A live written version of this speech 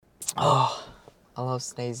Oh, I love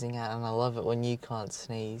sneezing out, and I love it when you can't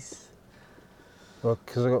sneeze. Well,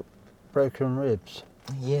 because I got broken ribs.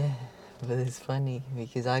 Yeah, but it's funny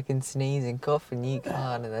because I can sneeze and cough and you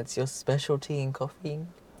can't, and that's your specialty in coughing.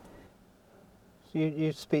 So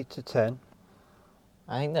you speak to 10.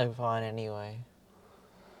 I think they're fine anyway.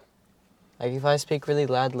 Like if I speak really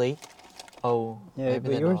loudly, Yeah, maybe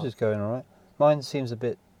but they're yours not. is going alright. Mine seems a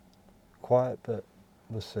bit quiet, but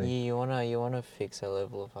we'll see. You wanna fix a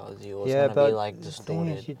level of ours. You Yeah, wanna but be like the thing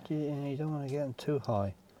is, distorted. you don't want to get them too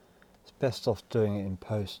high. It's best off doing it in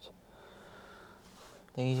post.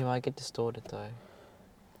 Thing is, you might get distorted though.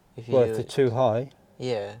 If They're too high.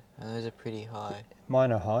 Yeah, and those are pretty high.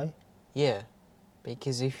 Mine are high. Yeah,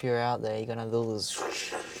 because if you're out there, you're gonna do this.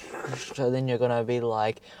 So then you're gonna be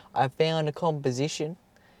like, I found a composition,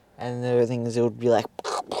 and the things it would be like.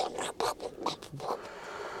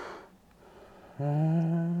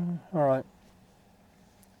 Alright.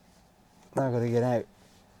 Now I've got to get out.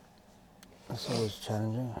 That's always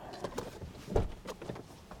challenging.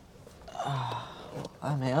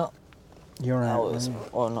 I'm out. You're out.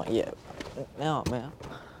 Or not yet. Now I'm out.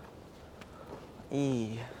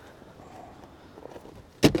 Yeah.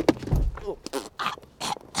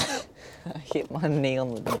 I hit my knee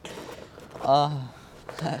on the.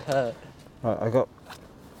 That hurt. Right,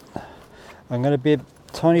 I'm going to be a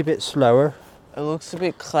tiny bit slower. It looks a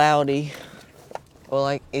bit cloudy. Or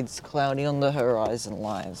like it's cloudy on the horizon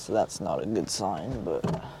line, so that's not a good sign, but.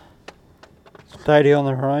 It's cloudy on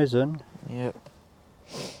the horizon. Yep.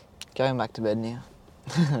 Going back to bed now.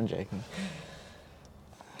 I'm joking.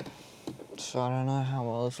 So I don't know how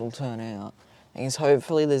well this will turn out. I guess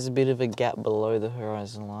hopefully there's a bit of a gap below the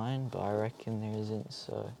horizon line, but I reckon there isn't,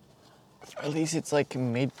 so... At least it's like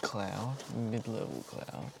mid-cloud, mid-level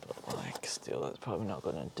cloud, but like still that's probably not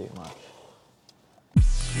going to do much.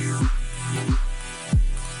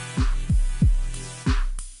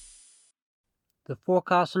 The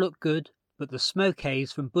forecast looked good, but the smoke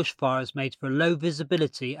haze from bushfires made for low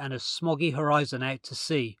visibility and a smoggy horizon out to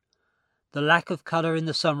sea. The lack of colour in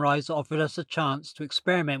the sunrise offered us a chance to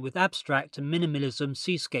experiment with abstract and minimalism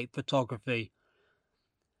seascape photography.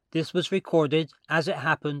 This was recorded, as it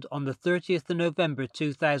happened, on the 30th of November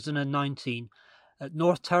 2019 at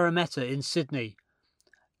North Tarameta in Sydney.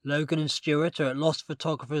 Logan and Stuart are at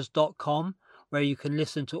lostphotographers.com, where you can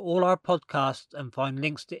listen to all our podcasts and find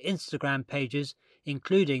links to Instagram pages,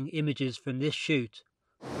 including images from this shoot.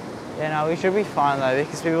 Yeah, no, we should be fine though,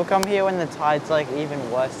 because people come here when the tide's like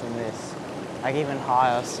even worse than this. Like even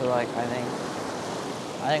higher, so like I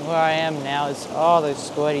think where I am now is, those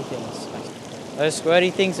squirty things. Those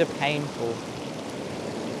squirty things are painful.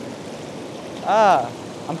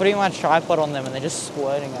 I'm putting my tripod on them and they're just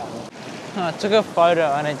squirting at me. I took a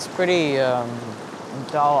photo and it's pretty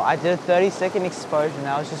dull. I did a 30-second exposure and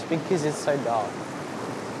that was just because it's so dark.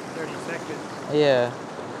 30 seconds? Yeah.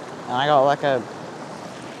 And I got like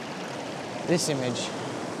this image.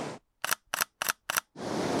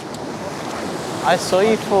 I saw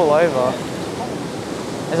you fall over.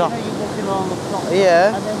 You know, you're walking along the floor.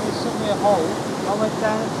 Yeah. And then there's suddenly a hole. I went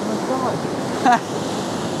down and someone died.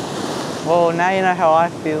 Well, now you know how I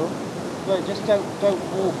feel. But just don't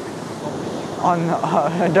walk.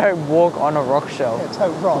 Don't walk on a rock shelf. Yeah,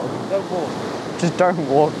 don't walk. Just don't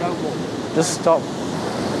walk. Don't walk. Just stop.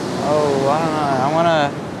 Oh, I don't know.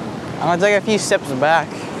 I'm gonna take a few steps back.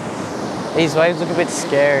 These waves look a bit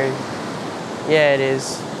scary. Yeah, it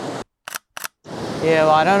is. Yeah,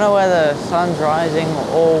 well, I don't know whether the sun's rising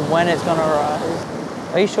or when it's gonna rise.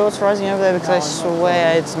 Are you sure it's rising over there? Because I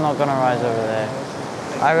swear it's not gonna rise over there.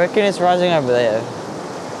 I reckon it's rising over there.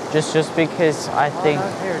 Just because I think...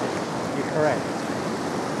 No, here it is. You're correct.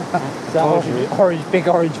 That big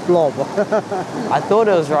orange blob. I thought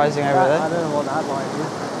it was rising over there. I don't know what that light is.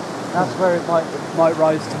 That's where it might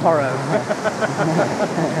rise tomorrow.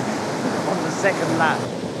 On the second lap.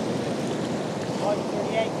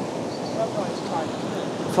 5:38. Sunrise time.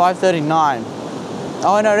 5:39.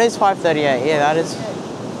 Oh no, it is 5:38. Yeah, that is.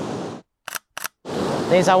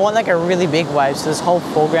 Thing is, I want like a really big wave, so this whole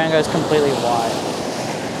foreground goes completely white.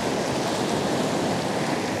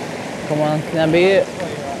 Come on, can that be it?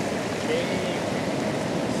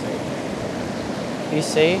 You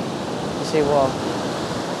see? You see what?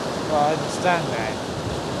 Well, I understand that.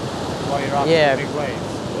 Why you're after the big waves.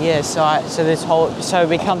 Yeah, so it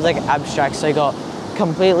becomes like abstract. So you got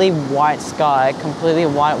completely white sky, completely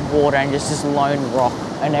white water, and just this lone rock,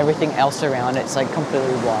 and everything else around it's like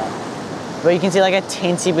completely white. But you can see like a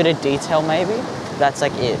teensy bit of detail maybe. That's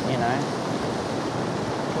like it, you know.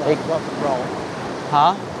 Well, you got the rock.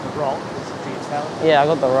 Huh? The rock is the detail. Yeah, I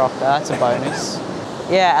got the rock. That's a bonus.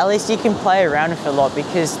 Yeah, at least you can play around with it a lot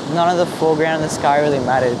because none of the foreground and the sky really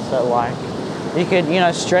mattered. So like, you could, you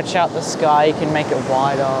know, stretch out the sky, you can make it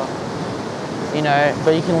wider, you know,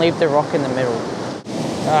 but you can leave the rock in the middle.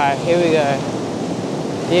 All right, here we go.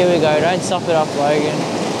 Here we go, don't stop it up, Logan.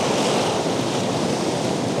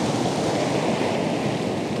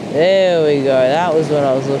 There we go, that was what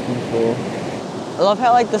I was looking for. I love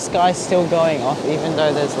how like the sky's still going off even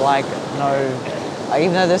though there's like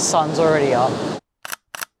even though the sun's already up.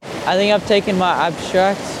 I think I've taken my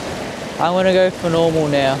abstract. I'm gonna go for normal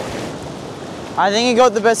now. I think you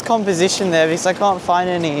got the best composition there because I can't find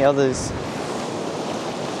any others. You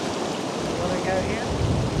want to go here?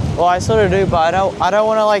 Well, I sort of do, but I don't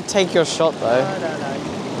want to like take your shot though.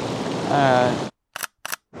 No.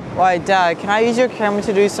 Wait, Dad, can I use your camera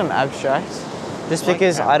to do some abstracts? Just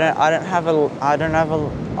because I don't have a.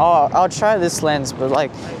 Oh, I'll try this lens, but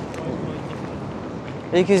like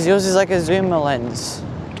because yours is like a zoomer lens.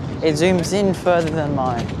 It zooms in further than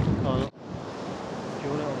mine. Oh, do you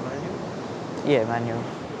want it on manual? Yeah, manual.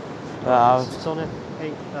 It's on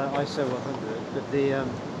ISO 100, but the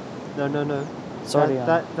no. Sorry.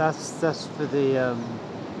 That's for the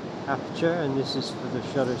aperture, and this is for the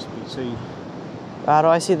shutter speed. So you How do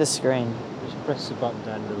I see the screen? just press the button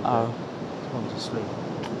down a little Oh. bit. It's gone to sleep.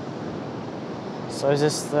 So is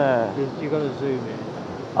this the? You got to zoom in.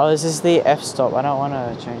 Oh, this is the f-stop. I don't want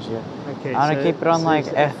to change it. Okay. I want to keep it on like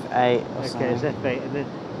it's F8 or Okay, something. it's F8, and then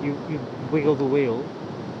you wiggle the wheel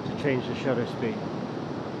to change the shutter speed.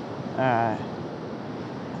 Alright.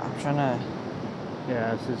 I'm trying to.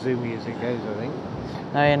 Yeah, it's as zoomy as it goes, I think.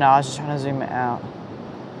 No, I was just trying to zoom it out.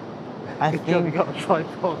 I Good job you think. got a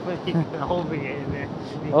tripod, but you're holding it in there.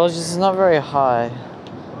 Well, it's just not very high.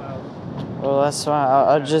 Well, Well, that's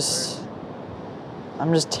why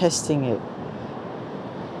I'm just testing it.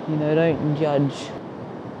 You know, don't judge.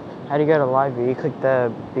 How do you go to live view? You click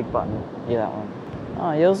the big button. Yeah, that one.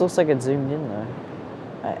 Oh, yours looks like it's zoomed in though.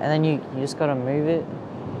 And then you just gotta move it.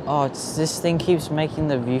 Oh, this thing keeps making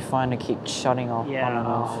the viewfinder keep shutting off on and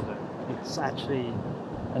off. It's actually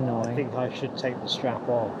Annoying. I think I should take the strap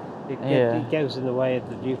off. It goes in the way of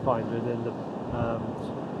the viewfinder, and then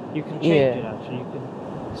you can change it actually. You can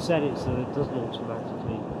set it so that it doesn't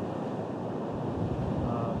automatically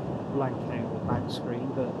blank out the back screen,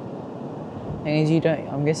 but And you don't.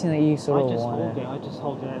 I'm guessing that you sort of want it. I just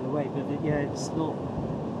hold it out of the way, but it's not.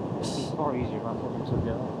 It's far easier if I probably took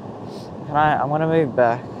it off. I'm gonna move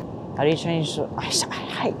back. How do you change? I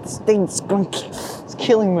hate this thing. It's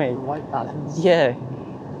killing me. White balance. Yeah.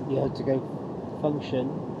 You have to go function,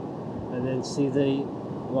 and then see the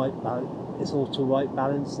white balance. It's auto white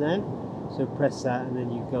balance now. So press that, and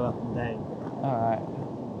then you go up and down. All right.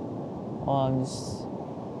 Well, I'm just.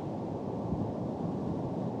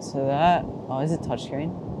 So that. Oh, is it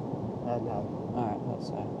touchscreen? No, All right, that's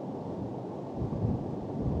so.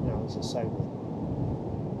 it's a Sony.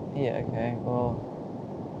 Yeah. Okay. Well,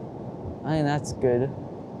 I think that's good.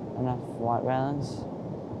 Enough white balance.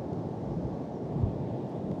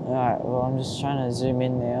 All right. Well, I'm just trying to zoom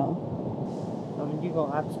in now. I mean, you've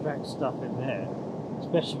got abstract stuff in there,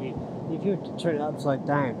 especially if you were to turn it upside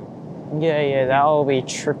down. Yeah. That will be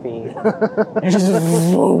trippy.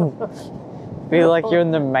 Feel like you're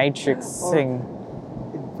in the Matrix thing.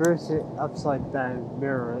 Invert it upside down,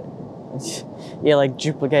 mirror it. Yeah, like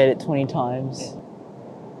duplicate it 20 times.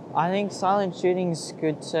 I think silent shooting is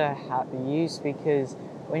good to use because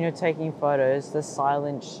when you're taking photos, the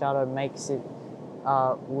silent shutter makes it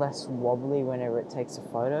less wobbly whenever it takes a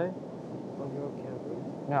photo. On your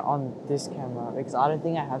camera? No, on this camera, because I don't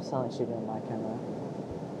think I have silent shooting on my camera.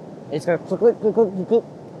 It's go click, click, click, click, click.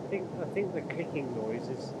 I think the clicking noise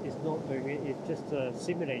is not doing it. It's just a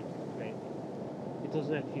simulated click. It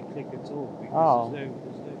doesn't actually click at all because there's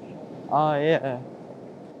no Oh yeah.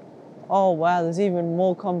 Oh wow, there's even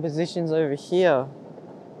more compositions over here.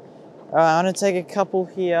 Alright, I'm gonna take a couple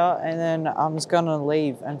here and then I'm just gonna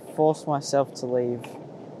leave and force myself to leave.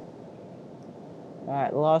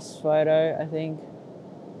 Alright, last photo, I think.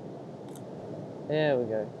 There we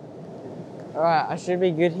go. Alright, I should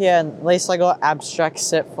be good here, and at least I got abstract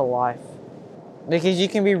set for life. Because you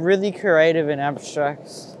can be really creative in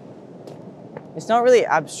abstracts. It's not really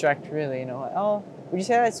abstract, really, you know. Oh, would you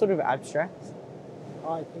say that's sort of abstract?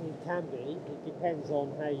 I think it can be. It depends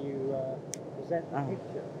on how you present the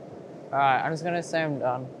picture. Alright, I'm just gonna say I'm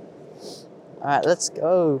done. Alright, let's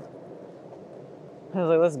go. I was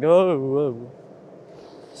like, let's go. Whoa.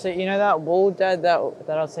 So you know that wall, Dad, that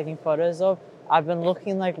I was taking photos of? I've been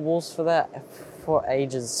looking like walls for that for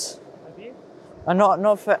ages. Have you?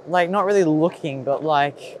 Not for like not really looking, but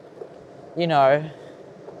like, you know.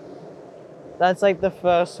 that's like the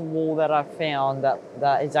first wall that I found that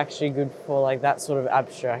is actually good for like that sort of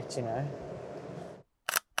abstract, you know.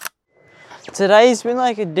 Today's been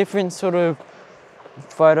like a different sort of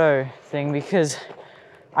photo thing because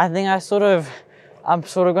I think I'm sort of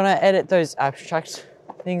gonna edit those abstract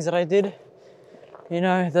things that I did. You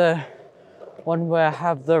know, the one where I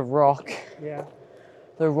have the rock. Yeah.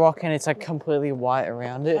 The rock and it's like completely white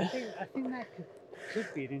around it. I think that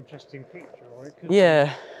could be an interesting picture, or it could.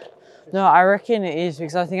 Yeah. No, I reckon it is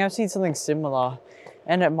because I think I've seen something similar,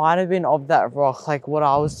 and it might have been of that rock, like what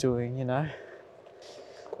I was doing. You know.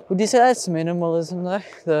 Would you say that's minimalism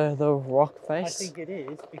though? The rock face. I think it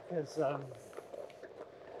is because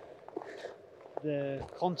the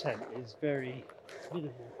content is very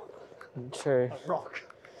minimal. True. Like rock.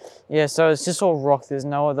 Yeah, so it's just all rock. There's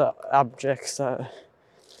no other objects. So.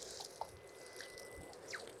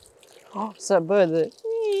 Oh, it's that bird that.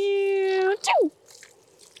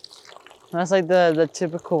 That's like the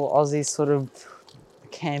typical Aussie sort of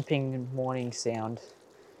camping morning sound.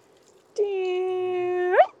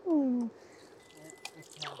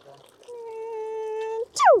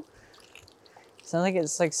 Sounds like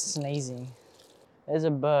it's like sneezing. There's a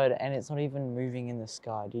bird and it's not even moving in the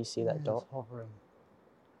sky. Do you see that dot? It's hovering.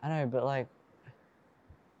 I know, but like,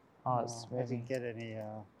 it's moving. I didn't get any.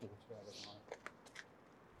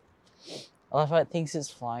 I love how it thinks it's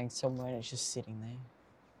flying somewhere and it's just sitting there.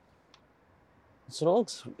 It sort of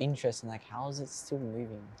looks interesting, like how is it still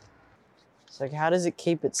moving? It's like how does it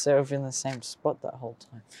keep itself in the same spot that whole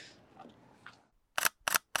time?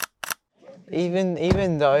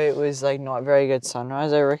 Even though it was like not very good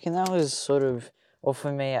sunrise, I reckon that was sort of, or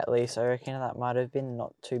for me at least, I reckon that might have been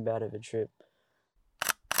not too bad of a trip.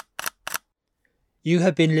 You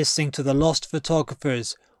have been listening to The Lost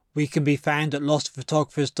Photographers. We can be found at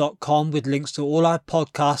lostphotographers.com with links to all our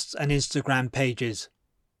podcasts and Instagram pages.